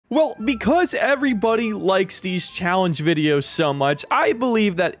Well, because everybody likes these challenge videos so much, I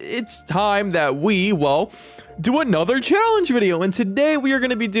believe that it's time that we, well, do another challenge video. And today we are going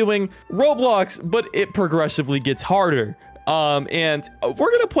to be doing Roblox, but it progressively gets harder. And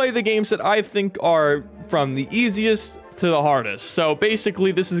we're going to play the games that I think are from the easiest to the hardest. So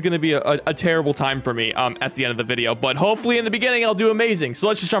basically, this is going to be a terrible time for me at the end of the video, but hopefully in the beginning, I'll do amazing. So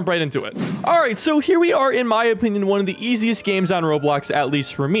let's just jump right into it. All right, so here we are, in my opinion, one of the easiest games on Roblox, at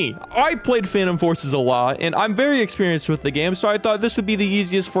least for me. I played Phantom Forces a lot, and I'm very experienced with the game, so I thought this would be the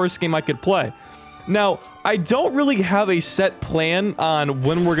easiest first game I could play. Now, I don't really have a set plan on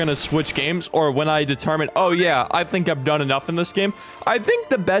when we're gonna switch games or when I determine, oh yeah, I think I've done enough in this game. I think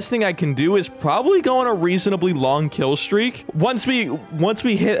the best thing I can do is probably go on a reasonably long kill streak. Once we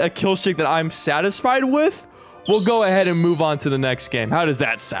hit a kill streak that I'm satisfied with, we'll go ahead and move on to the next game. How does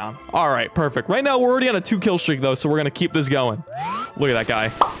that sound? All right, perfect. Right now, we're already on a 2 kill streak though, so we're gonna keep this going. Look at that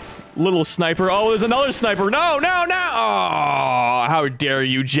guy. Little sniper. Oh, there's another sniper. No, no, no. Oh, how dare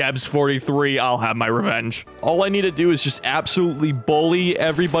you, Jebs43. I'll have my revenge. All I need to do is just absolutely bully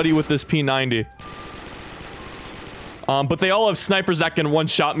everybody with this P90. But they all have snipers that can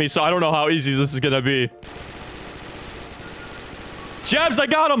one-shot me, so I don't know how easy this is gonna be. Jebs, I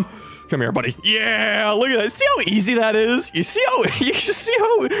got him. Come here, buddy. Yeah, look at that. See how easy that is? You see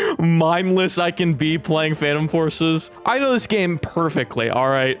how mindless I can be playing Phantom Forces? I know this game perfectly, all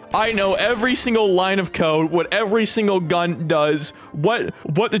right? I know every single line of code, what every single gun does, what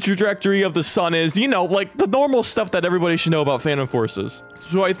the trajectory of the sun is, you know, like the normal stuff that everybody should know about Phantom Forces.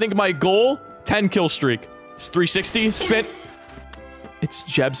 So I think my goal, 10 kill streak. It's 360, spin. It's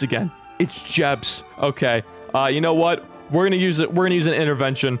Jebs again. It's Jebs. Okay, you know what? We're gonna use it. We're gonna use an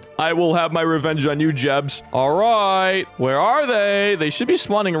intervention. I will have my revenge on you, Jebs. All right. Where are they? They should be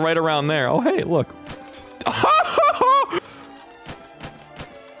spawning right around there. Oh, hey, look.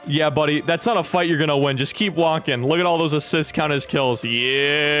 Yeah, buddy. That's not a fight you're gonna win. Just keep walking. Look at all those assists count as kills.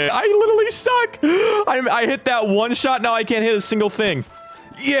 Yeah. I literally suck. I hit that one shot. Now I can't hit a single thing.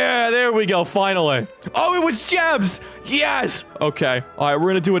 Yeah, there we go, finally. Oh, it was Jebs! Yes! Okay, alright, we're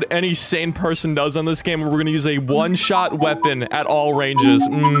gonna do what any sane person does on this game. We're gonna use a one-shot weapon at all ranges.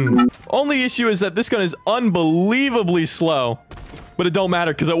 Only issue is that this gun is unbelievably slow. But it don't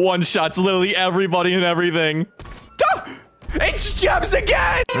matter, because it one-shots literally everybody and everything. Ah! It's Jebs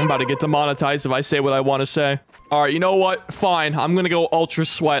again! I'm about to get demonetized if I say what I want to say. Alright, you know what? Fine, I'm gonna go Ultra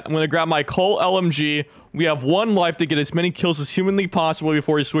Sweat. I'm gonna grab my Colt LMG. We have 1 life to get as many kills as humanly possible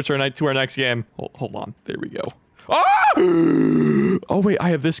before we switch to our next game. Hold on. There we go. Ah! Oh, wait.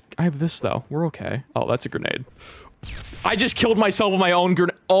 I have this, though. We're okay. Oh, that's a grenade. I just killed myself with my own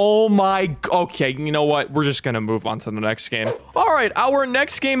grenade. Oh my... Okay, you know what? We're just gonna move on to the next game. All right, our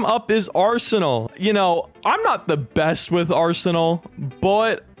next game up is Arsenal. You know, I'm not the best with Arsenal,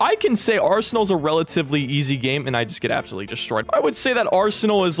 but I can say Arsenal's a relatively easy game, and I just get absolutely destroyed. I would say that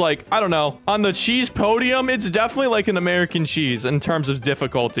Arsenal is like, I don't know, on the cheese podium, it's definitely like an American cheese in terms of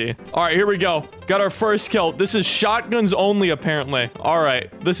difficulty. All right, here we go. Got our first kill. This is shotguns only, apparently. All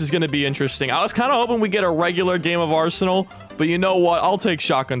right, this is gonna be interesting. I was kind of hoping we get a regular game of Arsenal, but you know what? I'll take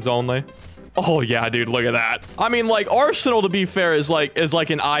shotguns only. Oh yeah, dude, look at that. I mean, like, Arsenal, to be fair, is like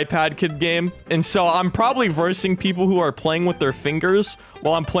an iPad kid game. And so I'm probably versing people who are playing with their fingers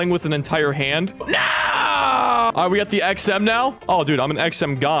while I'm playing with an entire hand. No! All right, we got the XM now. Oh, dude, I'm an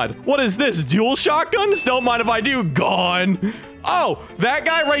XM god. What is this? Dual shotguns? Don't mind if I do. Gone. Oh, that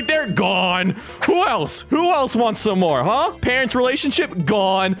guy right there, gone. Who else? Who else wants some more, huh? Parents' relationship,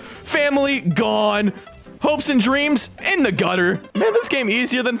 gone. Family, gone. Hopes and dreams in the gutter. Man, this game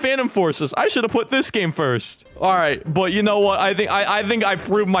easier than Phantom Forces. I should have put this game first. All right, but you know what? I think I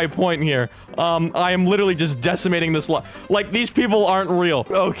proved my point here. I am literally just decimating this like these people aren't real.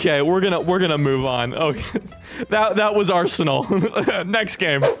 Okay, we're gonna move on. Okay. That was Arsenal. Next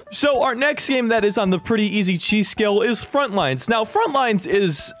game. So our next game that is on the pretty easy cheese scale is Frontlines. Now, Frontlines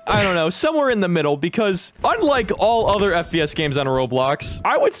is, I don't know, somewhere in the middle because unlike all other FPS games on Roblox,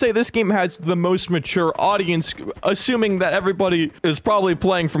 I would say this game has the most mature audience, assuming that everybody is probably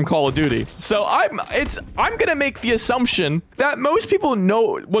playing from Call of Duty. So I'm gonna make the assumption that most people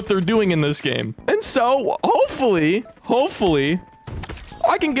know what they're doing in this game. And so hopefully,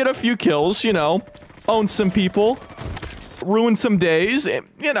 I can get a few kills, you know, own some people, ruin some days,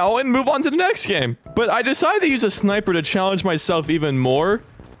 you know, and move on to the next game. But I decided to use a sniper to challenge myself even more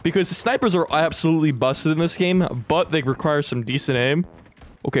because the snipers are absolutely busted in this game, but they require some decent aim.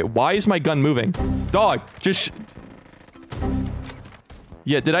 Okay, why is my gun moving? Dog, just...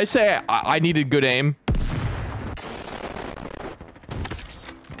 Yeah, did I say I needed good aim?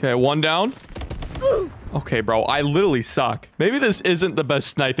 Okay, 1 down. Okay, bro, I literally suck. Maybe this isn't the best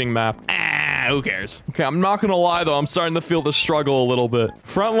sniping map. Who cares? Okay, I'm not gonna lie, though. I'm starting to feel the struggle a little bit.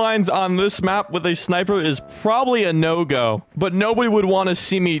 Front lines on this map with a sniper is probably a no-go. But nobody would want to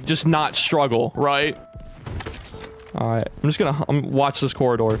see me just not struggle, right? All right, I'm just gonna watch this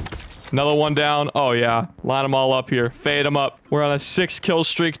corridor. Another one down. Oh, yeah. Line them all up here. Fade them up. We're on a 6-kill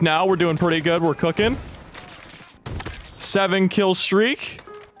streak now. We're doing pretty good. We're cooking. 7-kill streak.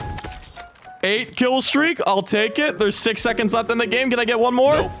 8-kill streak. I'll take it. There's 6 seconds left in the game. Can I get one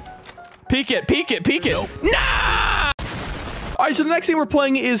more? Nope. Peek it. Peek it. Peek it. Nope. Nah! All right, so the next game we're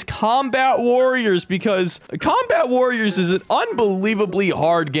playing is Combat Warriors because Combat Warriors is an unbelievably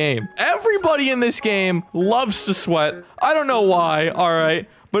hard game. Everybody in this game loves to sweat. I don't know why, all right?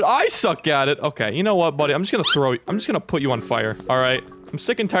 But I suck at it. Okay, you know what, buddy? I'm just gonna put you on fire, all right? I'm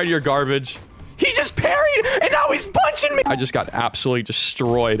sick and tired of your garbage. He just parried, and now he's punching me! I just got absolutely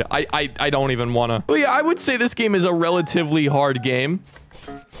destroyed. I don't even wanna. But yeah, I would say this game is a relatively hard game.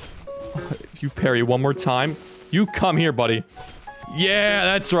 If you parry one more time, you come here, buddy. Yeah,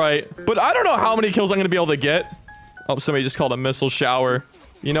 that's right. But I don't know how many kills I'm gonna be able to get. Oh, somebody just called a missile shower.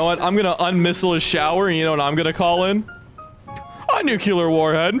 You know what? I'm gonna unmissile a shower, and you know what I'm gonna call in? A nuclear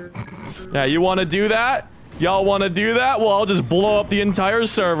warhead. Yeah, you want to do that? Y'all want to do that? Well, I'll just blow up the entire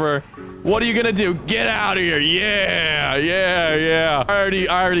server. What are you gonna do? Get out of here. Yeah, yeah, yeah. I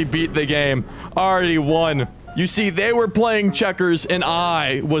already beat the game. I already won. You see, they were playing checkers and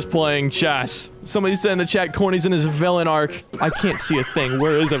I was playing chess. Somebody said in the chat, Corny's in his villain arc. I can't see a thing.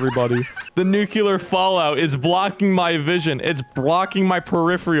 Where is everybody? The nuclear fallout is blocking my vision. It's blocking my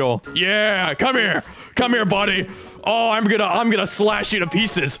peripheral. Yeah, come here. Come here, buddy. Oh, I'm gonna slash you to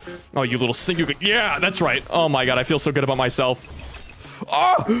pieces. Oh, you little sink. Yeah, that's right. Oh my god, I feel so good about myself.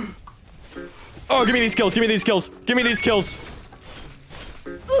 Oh! Oh, give me these kills. Give me these kills. Give me these kills.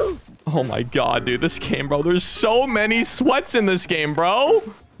 Oh my god, dude, this game, bro. There's so many sweats in this game, bro.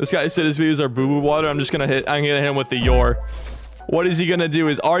 This guy said his videos are boo-boo water. I'm gonna hit him with the your. What is he gonna do?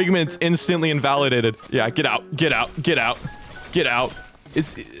 His argument's instantly invalidated. Yeah, get out. Get out. Get out. Get out.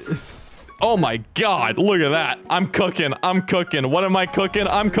 Oh my god, look at that. I'm cooking. I'm cooking. What am I cooking?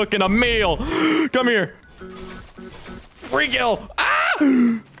 I'm cooking a meal. Come here. Free kill.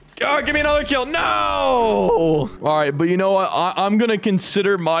 Ah! Oh, give me another kill. No! All right, but you know what? I'm gonna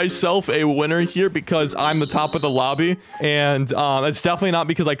consider myself a winner here because I'm the top of the lobby. And it's definitely not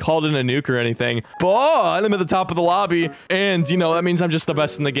because I called in a nuke or anything. But I'm at the top of the lobby. And, you know, that means I'm just the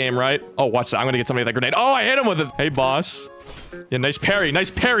best in the game, right? Oh, watch that. I'm gonna get somebody with that grenade. Oh, I hit him with it. Hey, boss. Yeah, nice parry.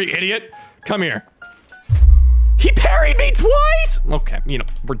 Nice parry, idiot. Come here. He parried me twice! Okay, you know,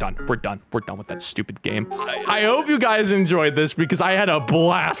 we're done. We're done. We're done with that stupid game. I hope you guys enjoyed this because I had a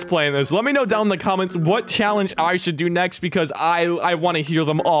blast playing this. Let me know down in the comments what challenge I should do next because I want to hear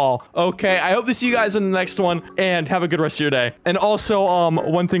them all. Okay, I hope to see you guys in the next one and have a good rest of your day. And also,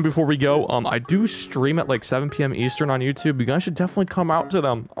 one thing before we go, I do stream at like 7 p.m. Eastern on YouTube. You guys should definitely come out to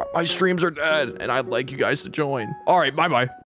them. My streams are dead and I'd like you guys to join. All right, bye-bye.